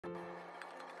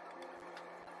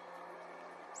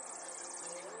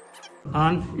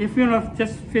And if you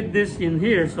just fit this in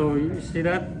here, so you see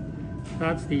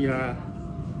that's the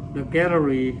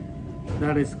gallery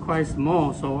that is quite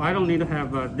small, so I don't need to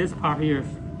have this part here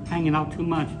hanging out too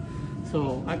much,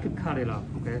 so I could cut it off.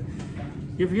 Okay,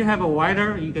 if you have a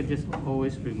wider, you can just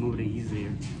always remove it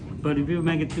easier, but if you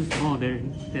make it too small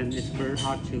then it's very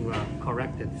hard to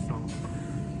correct it. So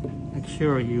make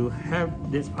sure you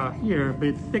have this part here a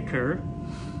bit thicker.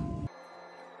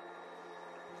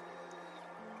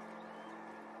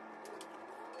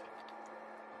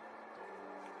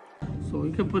 So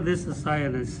you can put this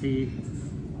aside and see.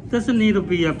 Doesn't need to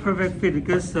be a perfect fit,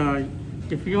 because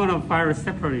if you want to fire it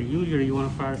separately, usually you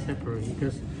want to fire it separately,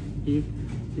 because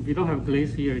if you don't have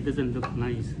glaze here, it doesn't look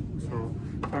nice. So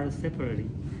fire it separately.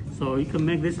 So you can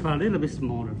make this part a little bit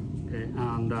smaller, okay?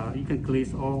 And you can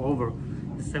glaze all over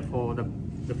except for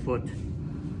the foot,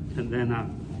 and then a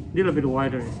little bit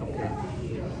wider is okay.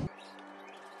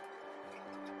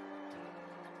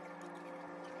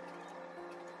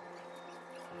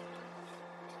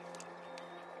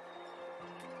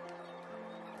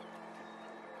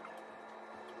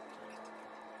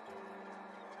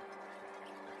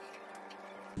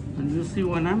 And you see,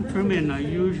 when I'm trimming, I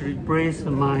usually brace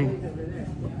my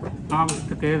arms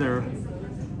together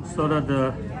so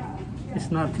that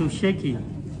it's not too shaky.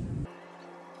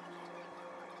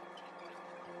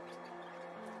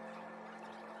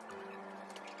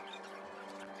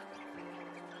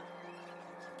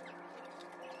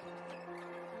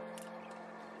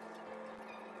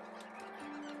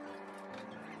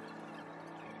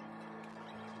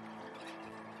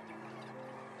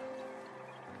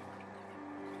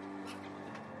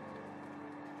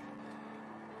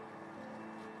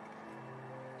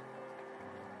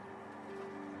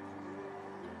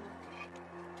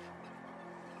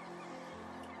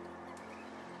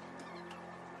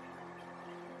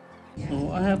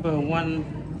 So I have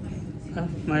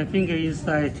my finger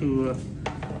inside to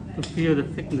feel the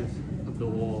thickness of the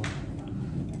wall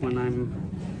when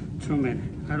I'm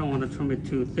trimming. I don't want to trim it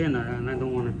too thin, and I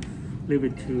don't want to leave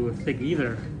it too thick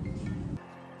either.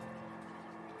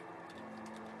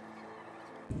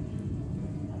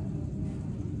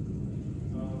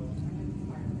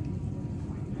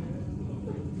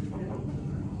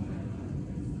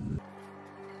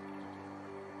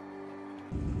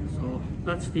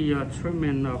 That's the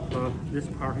trimming of this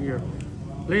part here.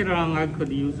 Later on, I could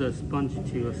use a sponge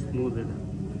to smooth it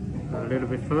a little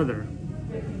bit further.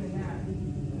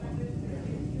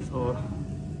 So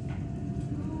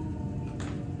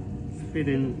it's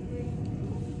fitting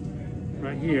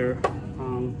right here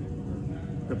on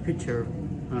the picture,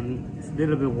 and it's a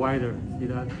little bit wider. See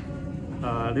that?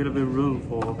 A little bit room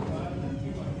for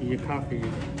the coffee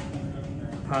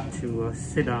pot to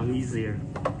sit down easier,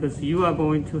 because you are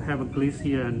going to have a glaze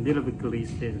here and a little bit glaze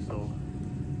here, so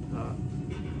a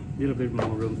little bit more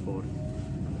room for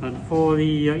it. And for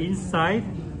the inside,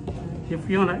 if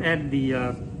you want to add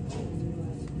the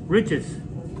ridges,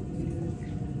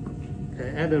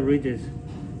 okay, add the ridges.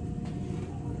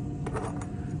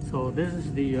 So this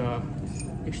is the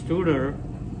extruder.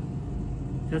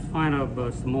 Just find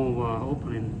a small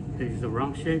opening. This is a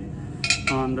round shape,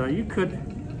 and you could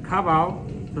carve out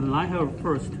the line here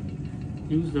first.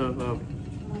 Use a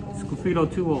scuffito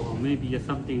tool, or maybe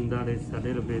something that is a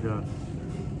little bit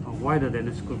wider than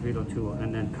a scuffito tool,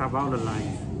 and then carve out the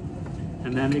lines,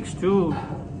 and then extrude.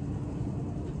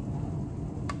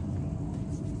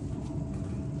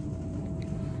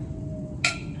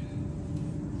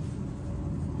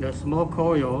 The small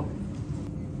coil.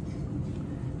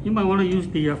 You might want to use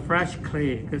the fresh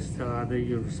clay, because the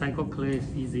recycled clay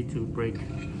is easy to break.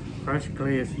 Fresh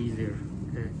clay is easier,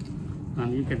 okay?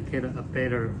 And you can get a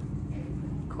better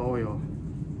coil.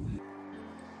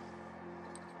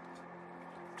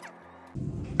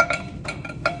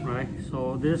 Right,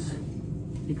 so this,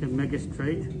 you can make it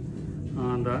straight,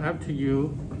 and after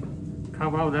you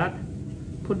carve out that,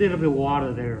 put a little bit of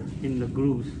water there in the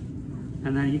grooves,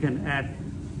 and then you can add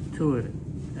to it.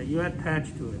 You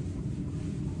attach to it.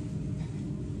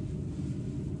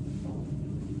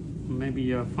 Maybe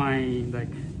you find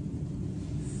like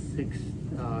 6,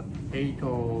 8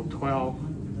 or 12,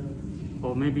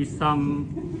 or maybe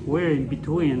somewhere in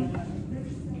between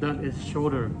that is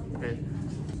shorter. Okay.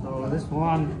 So this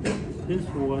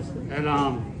was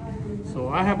add-on. So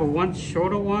I have one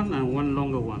shorter one and one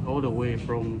longer one, all the way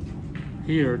from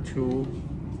here to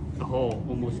the hole,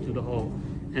 almost to the hole.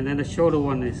 And then the shorter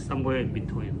one is somewhere in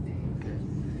between.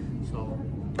 Okay. So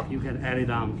you can add it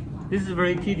on. This is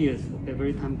very tedious, okay,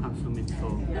 very time consuming.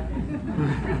 So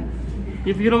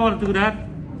if you don't want to do that,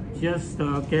 just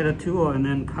get a tool and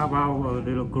then carve out a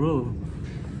little groove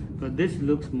but this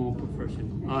looks more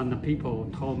professional. And the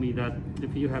people told me that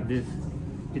if you have this,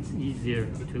 it's easier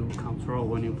to control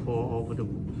when you pour over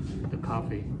the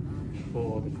coffee.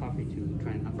 For the coffee to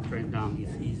drain down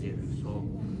is easier. So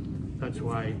that's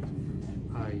why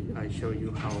I show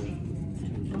you how to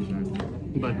do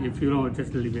that. But if you don't,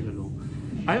 just leave it alone.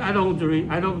 I don't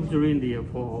drink the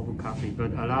pour over coffee,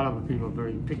 but a lot of people are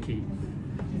very picky.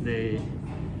 They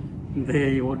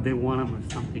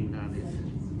want something that is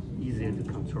easier to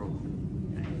control.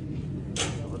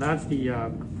 So that's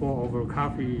the pour over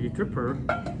coffee dripper.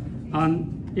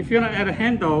 And if you're gonna add a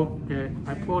handle, okay,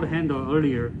 I poured a handle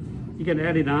earlier. You can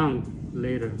add it on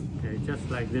later, okay, just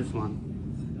like this one.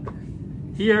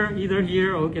 Here, either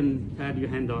here, or you can add your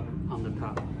handle on the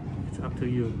top. It's up to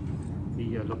you,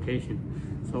 the location.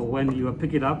 So when you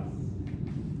pick it up,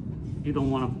 you don't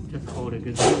want to just hold it,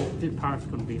 because this part's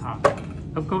going to be hot.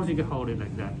 Of course, you can hold it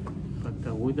like that,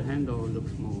 but with the handle, it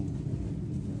looks more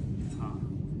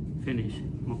finished,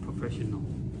 more professional.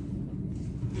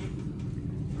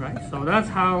 Right, so that's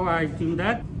how I do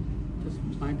that. Just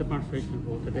my demonstration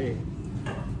for today.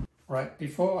 Right,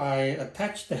 before I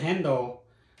attach the handle,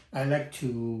 I like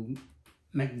to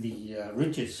make the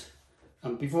ridges.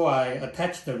 And before I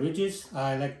attach the ridges,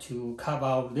 I like to carve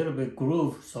out a little bit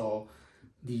groove so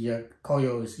the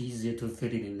coil is easier to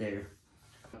fit it in there.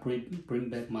 Bring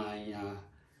back my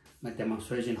my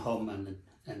demonstration home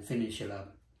and finish it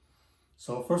up.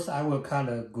 So first I will cut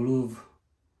a groove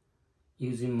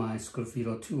using my screw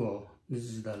feeder tool. This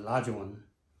is the larger one.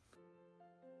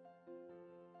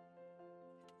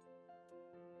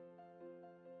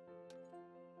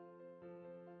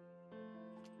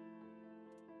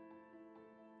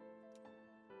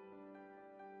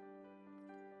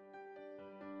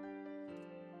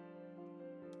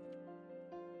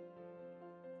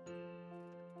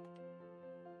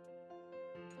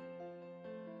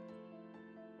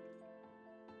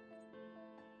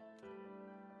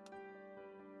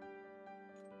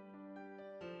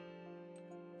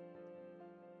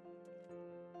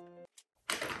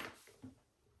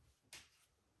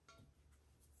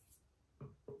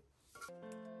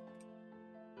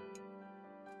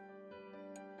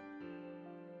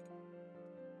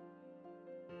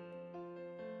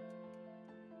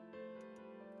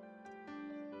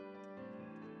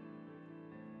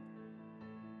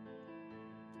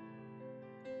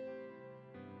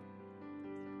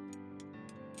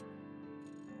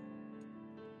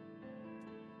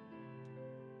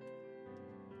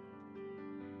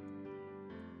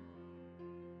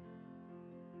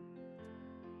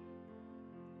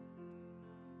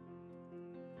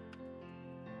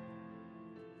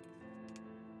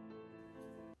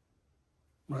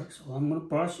 Right, so I'm going to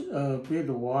brush a bit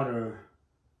of water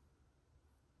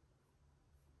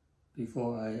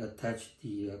before I attach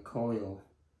the coil.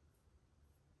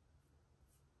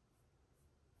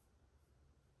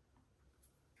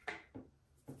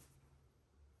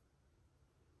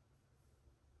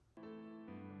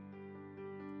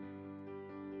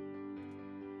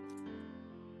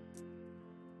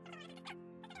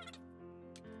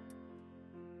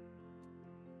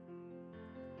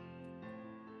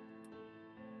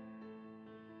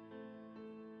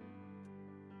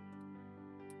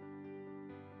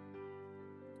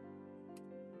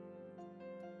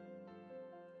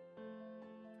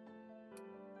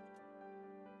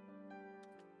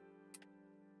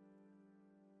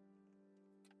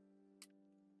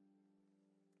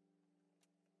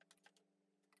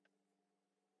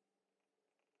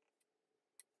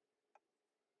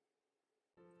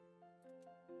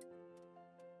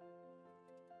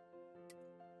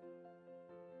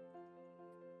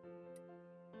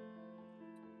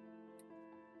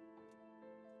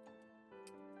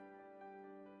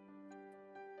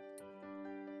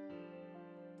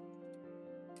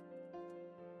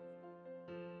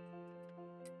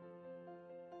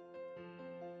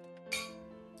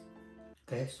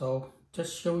 Okay, so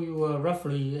just show you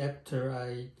roughly after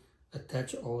I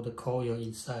attach all the coil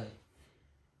inside,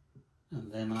 and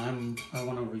then I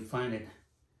want to refine it.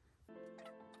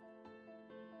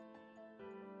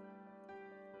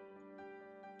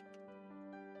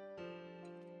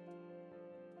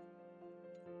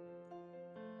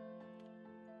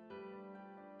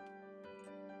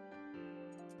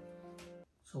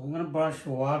 So I'm going to brush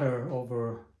water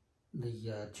over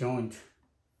the joint.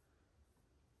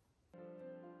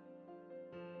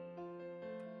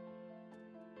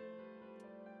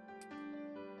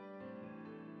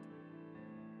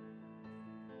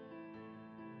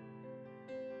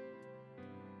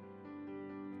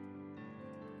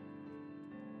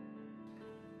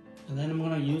 And then I'm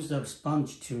going to use a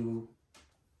sponge to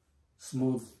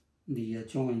smooth the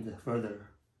joint further.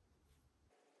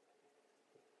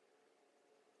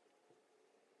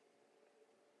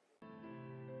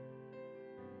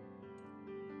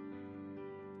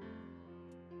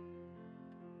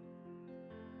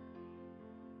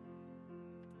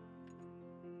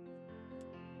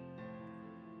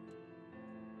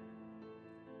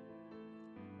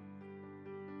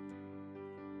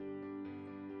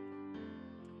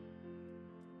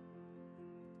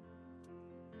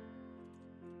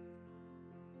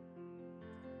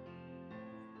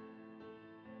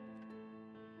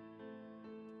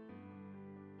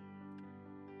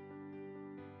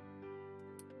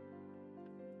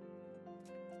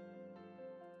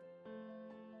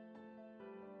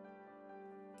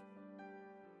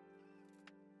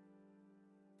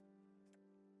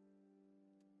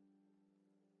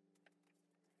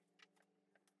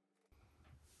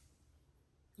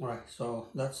 Alright, so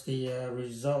that's the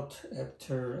result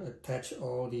after attach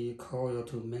all the coil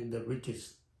to make the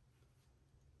ridges.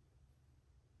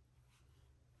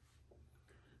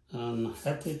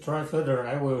 After it dry further,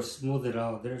 I will smooth it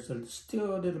out. There's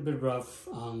still a little bit rough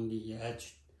on the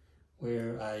edge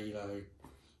where I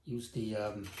use the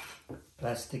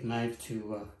plastic knife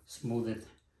to smooth it,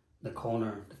 the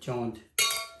corner, the joint.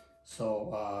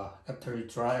 So after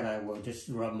it dried, I will just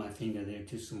rub my finger there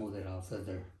to smooth it out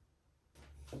further.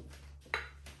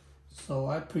 So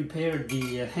I prepared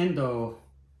the handle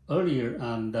earlier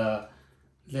and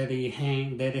let it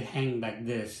hang like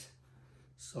this,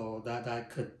 so that I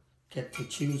could get to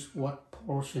choose what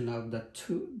portion of the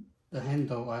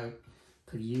handle I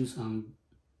could use on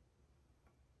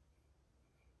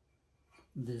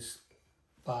this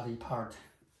body part.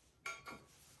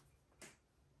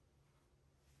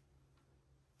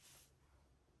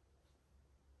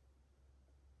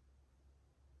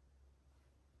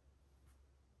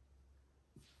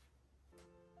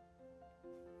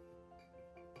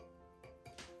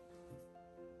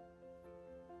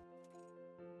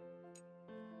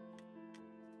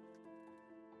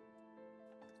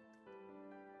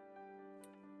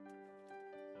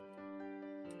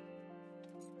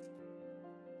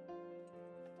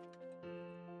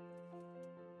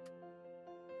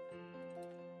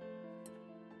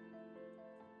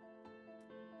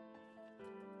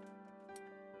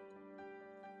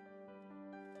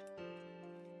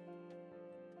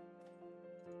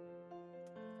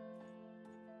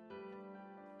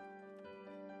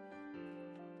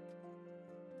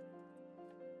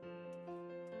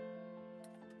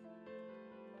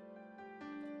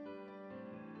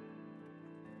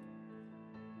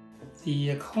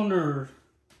 The corner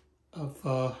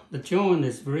of the joint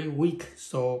is very weak,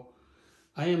 so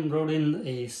I am rolling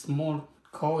a small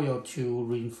coil to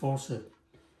reinforce it.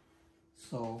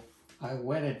 So I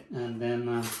wet it and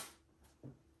then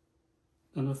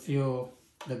gonna fill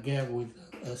the gap with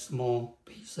a small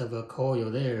piece of a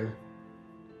coil there.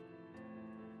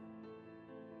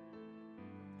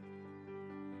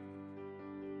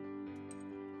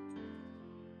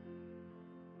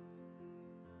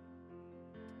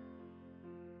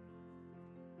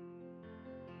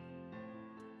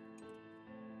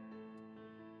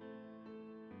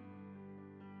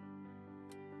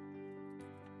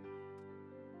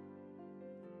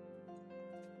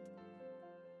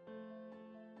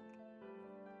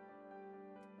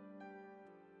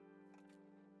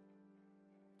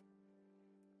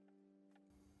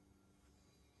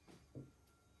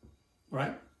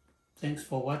 Right, thanks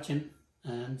for watching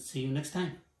and see you next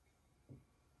time.